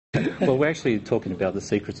Well, we're actually talking about the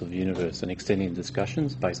secrets of the universe and extending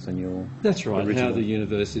discussions based on your That's right, original. how the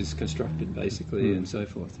universe is constructed, basically, and so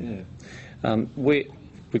forth, yeah. We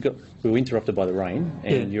were interrupted by the rain,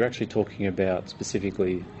 and Yeah. you're actually talking about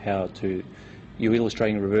specifically how to... You're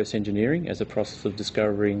illustrating reverse engineering as a process of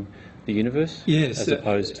discovering the universe, Yes, as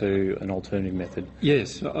opposed to an alternative method.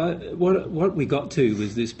 Yes, what we got to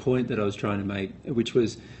was this point that I was trying to make, which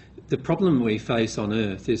was the problem we face on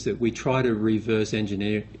Earth is that we try to reverse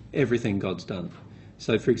engineer everything God's done.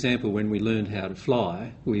 So, for example, when we learned how to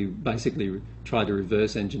fly, we basically tried to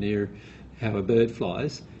reverse engineer how a bird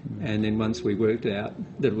flies, and then once we worked out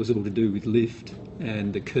that it was all to do with lift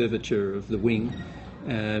and the curvature of the wing,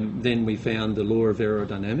 then we found the law of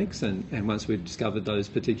aerodynamics, and once we discovered those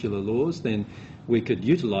particular laws, then we could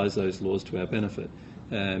utilise those laws to our benefit.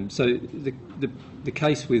 So the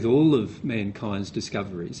case with all of mankind's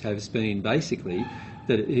discoveries has been basically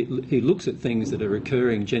that he looks at things that are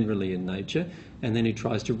occurring generally in nature, and then he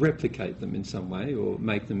tries to replicate them in some way or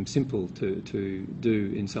make them simple to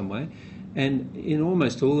do in some way. And in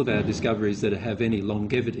almost all of our discoveries that have any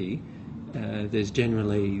longevity, there's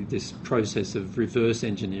generally this process of reverse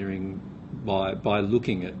engineering by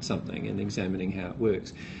looking at something and examining how it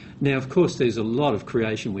works. Now, of course, there's a lot of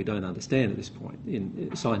creation we don't understand at this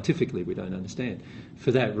point. Scientifically, we don't understand.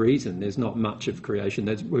 For that reason, there's not much of creation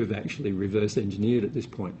that we've actually reverse engineered at this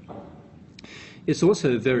point. It's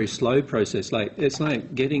also a very slow process. It's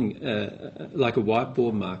like getting like a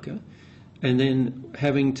whiteboard marker and then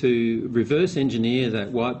having to reverse engineer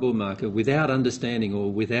that whiteboard marker without understanding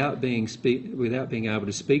or without being able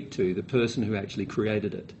to speak to the person who actually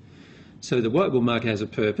created it. So the whiteboard marker has a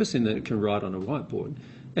purpose in that it can write on a whiteboard,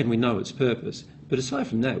 and we know its purpose. But aside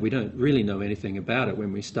from that, we don't really know anything about it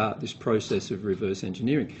when we start this process of reverse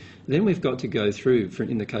engineering. Then we've got to go through,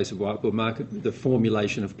 in the case of whiteboard marker, the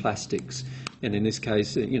formulation of plastics, and in this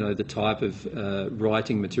case, the type of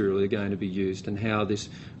writing material they're going to be used, and how this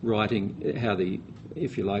writing,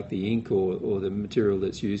 if you like, the ink or the material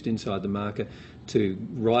that's used inside the marker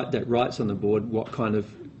that writes on the board, what kind of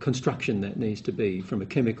construction that needs to be from a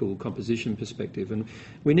chemical composition perspective. And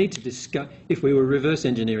we need to discuss, if we were reverse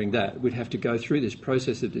engineering that, we'd have to go through this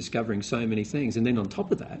process of discovering so many things, and then on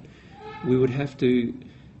top of that, we would have to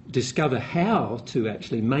discover how to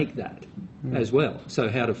actually make that as well. So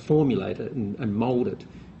how to formulate it and mould it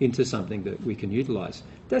into something that we can utilise.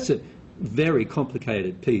 That's a very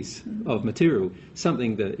complicated piece of material,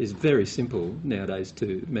 something that is very simple nowadays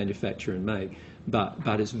to manufacture and make,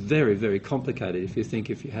 but it's very, very complicated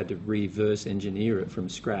if you had to reverse engineer it from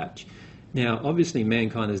scratch. Now, obviously,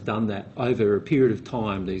 mankind has done that over a period of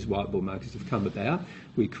time. These whiteboard markers have come about.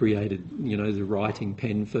 We created, the writing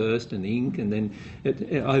pen first and the ink, and then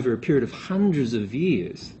over a period of hundreds of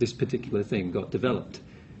years, this particular thing got developed.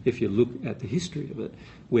 If you look at the history of it,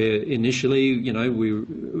 where initially,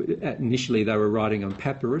 initially they were writing on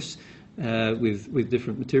papyrus with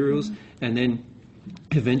different materials, and then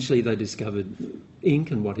eventually they discovered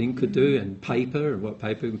ink and what ink could do, and paper and what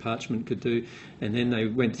paper and parchment could do, and then they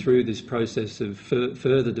went through this process of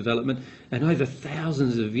further development, and over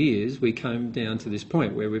thousands of years we came down to this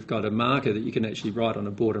point where we've got a marker that you can actually write on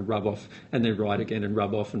a board and rub off, and then write again and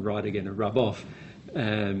rub off and write again and rub off.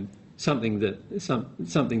 Something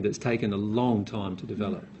that's taken a long time to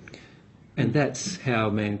develop. And that's how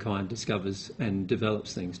mankind discovers and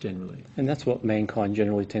develops things generally. And that's what mankind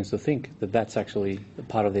generally tends to think, that's actually a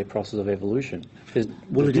part of their process of evolution.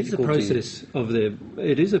 It is a process of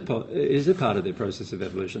it is a part of their process of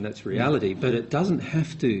evolution, that's reality, but it doesn't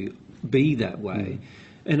have to be that way.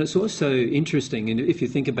 And it's also interesting, and if you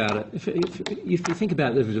think about it, if you think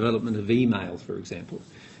about the development of email, for example,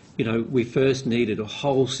 we first needed a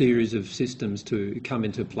whole series of systems to come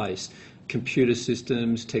into place. Computer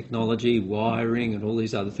systems, technology, wiring, and all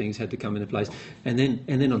these other things had to come into place. And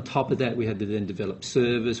then on top of that, we had to then develop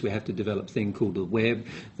servers. We had to develop a thing called the web.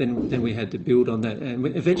 Then we had to build on that. And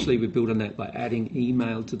eventually we built on that by adding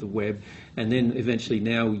email to the web. And then eventually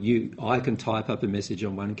now I can type up a message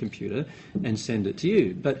on one computer and send it to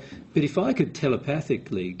you. But if I could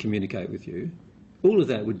telepathically communicate with you, all of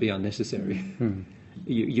that would be unnecessary.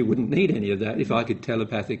 You wouldn't need any of that. If I could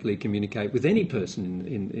telepathically communicate with any person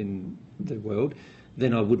in the world,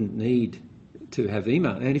 then I wouldn't need to have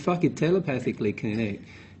email. And if I could telepathically connect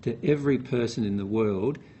to every person in the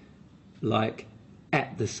world, like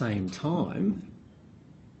at the same time,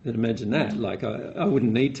 then imagine that. Like I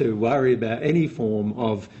wouldn't need to worry about any form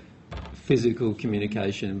of physical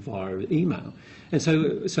communication via email. And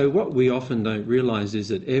so what we often don't realise is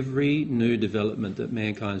that every new development that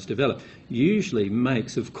mankind's developed usually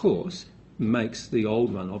makes the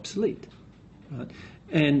old one obsolete. Right?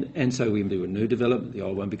 And so we do a new development, the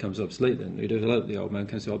old one becomes obsolete, then new development, the old one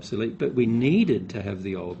becomes obsolete. But we needed to have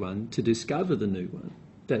the old one to discover the new one.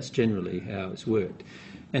 That's generally how it's worked.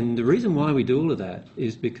 And the reason why we do all of that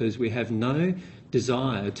is because we have no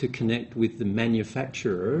desire to connect with the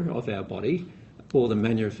manufacturer of our body, or the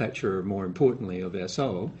manufacturer, more importantly, of our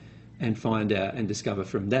soul, and find out and discover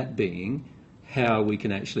from that being how we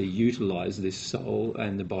can actually utilise this soul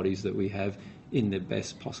and the bodies that we have in the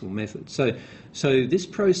best possible method. So this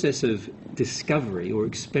process of discovery or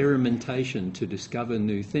experimentation to discover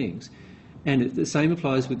new things, and the same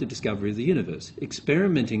applies with the discovery of the universe.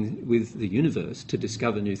 Experimenting with the universe to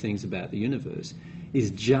discover new things about the universe is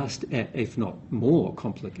just, if not more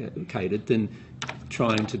complicated than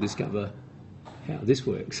trying to discover how this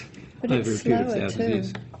works but over a it's period of slower thousands of too,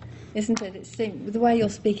 years. isn't it? It seems, the way you're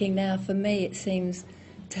speaking now, for me, it seems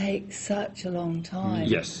take such a long time.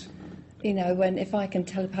 Yes. You know, if I can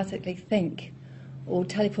telepathically think or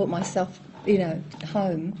teleport myself,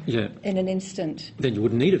 home in an instant. Then you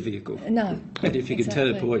wouldn't need a vehicle. No. And if you could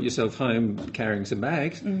teleport yourself home carrying some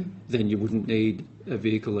bags, then you wouldn't need a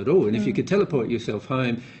vehicle at all. And if you could teleport yourself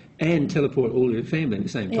home and teleport all your family at the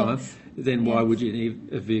same time, then why would you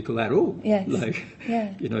need a vehicle at all? Yes.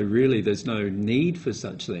 Really, there's no need for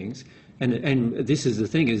such things. And this is the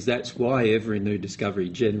thing, is that's why every new discovery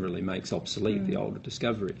generally makes obsolete the older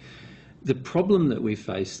discovery. The problem that we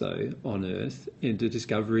face, though, on Earth, in the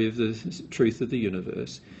discovery of the truth of the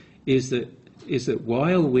universe, is that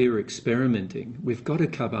while we're experimenting, we've got to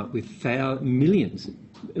come up with millions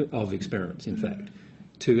of experiments, in fact,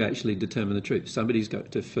 to actually determine the truth. Somebody's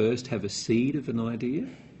got to first have a seed of an idea.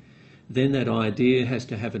 Then that idea has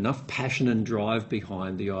to have enough passion and drive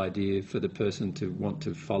behind the idea for the person to want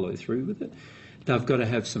to follow through with it. They've got to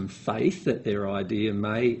have some faith that their idea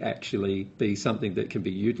may actually be something that can be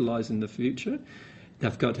utilised in the future.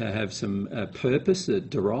 They've got to have some purpose that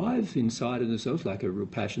derive inside of themselves, like a real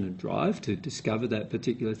passion and drive to discover that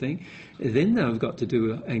particular thing. Then they've got to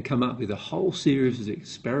do and come up with a whole series of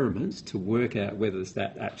experiments to work out whether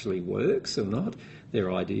that actually works or not,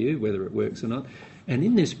 their idea, whether it works or not. And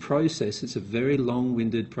in this process, it's a very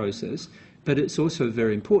long-winded process, but it's also a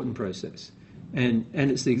very important process. And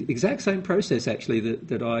it's the exact same process, actually,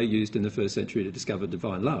 that I used in the first century to discover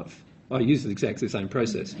divine love. I used exactly the same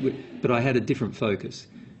process, but I had a different focus.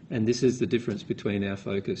 And this is the difference between our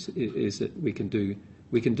focus, is that we can do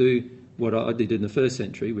what I did in the first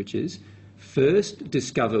century, which is first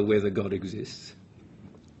discover whether God exists.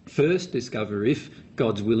 First discover if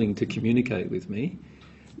God's willing to communicate with me.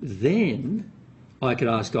 Then I could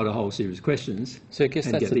ask God a whole series of questions and get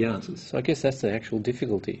the answers. So I guess that's the actual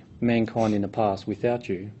difficulty. Mankind in the past, without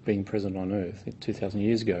you being present on Earth 2,000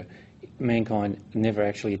 years ago, mankind never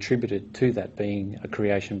actually attributed to that being a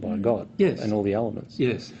creation by God and all the elements.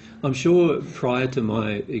 Yes. I'm sure prior to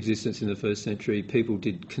my existence in the first century, people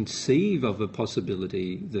did conceive of a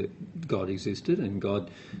possibility that God existed and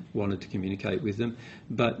God wanted to communicate with them,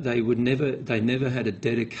 but they never had a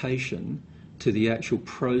dedication to the actual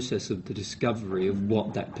process of the discovery of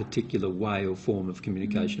what that particular way or form of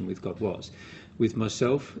communication with God was. With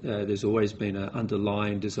myself, there's always been an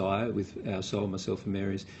underlying desire, with our soul, myself and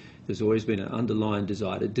Mary's, there's always been an underlying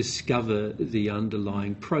desire to discover the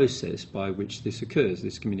underlying process by which this occurs,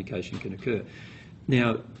 this communication can occur.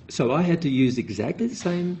 Now, so I had to use exactly the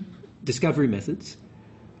same discovery methods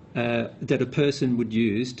that a person would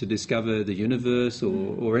use to discover the universe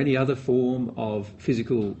or any other form of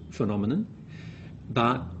physical phenomenon.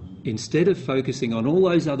 But instead of focusing on all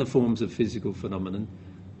those other forms of physical phenomenon,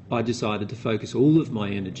 I decided to focus all of my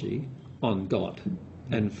energy on God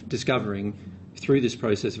and discovering, through this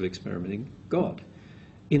process of experimenting, God.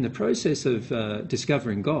 In the process of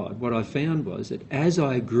discovering God, what I found was that as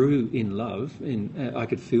I grew in love, and I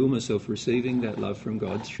could feel myself receiving that love from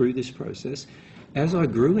God through this process, as I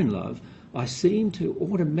grew in love, I seemed to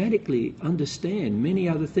automatically understand many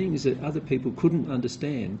other things that other people couldn't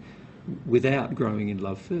understand without growing in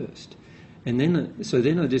love first. And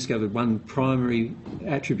then I discovered one primary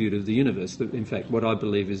attribute of the universe, that in fact what I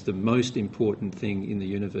believe is the most important thing in the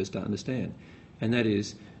universe to understand, and that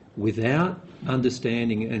is, without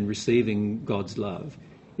understanding and receiving God's love,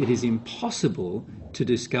 it is impossible to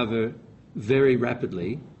discover very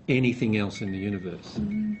rapidly anything else in the universe.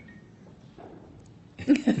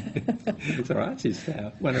 It's all right, she's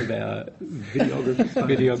one of our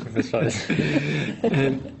videographers.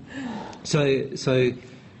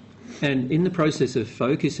 And in the process of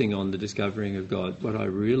focusing on the discovering of God, what I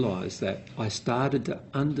realised that I started to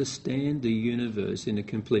understand the universe in a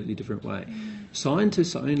completely different way.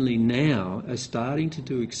 Scientists only now are starting to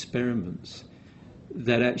do experiments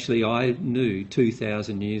that actually I knew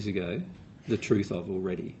 2,000 years ago the truth of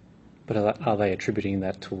already. But are they attributing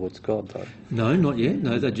that towards God, though? No, not yet.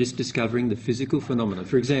 No, they're just discovering the physical phenomena.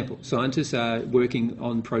 For example, scientists are working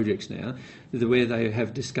on projects now where they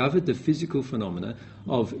have discovered the physical phenomena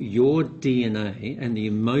of your DNA and the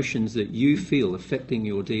emotions that you feel affecting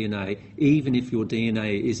your DNA, even if your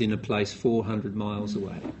DNA is in a place 400 miles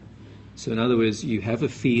away. So in other words, you have a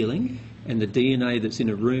feeling, and the DNA that's in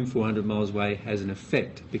a room 400 miles away has an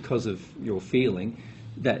effect. Because of your feeling,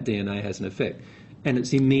 that DNA has an effect. And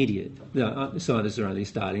it's immediate. Scientists are only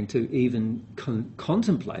starting to even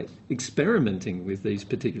contemplate experimenting with these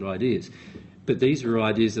particular ideas. But these were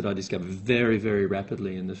ideas that I discovered very, very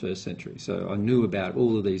rapidly in the first century. So I knew about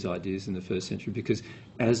all of these ideas in the first century because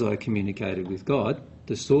as I communicated with God,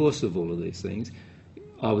 the source of all of these things,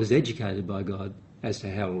 I was educated by God as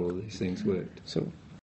to how all of these things worked. So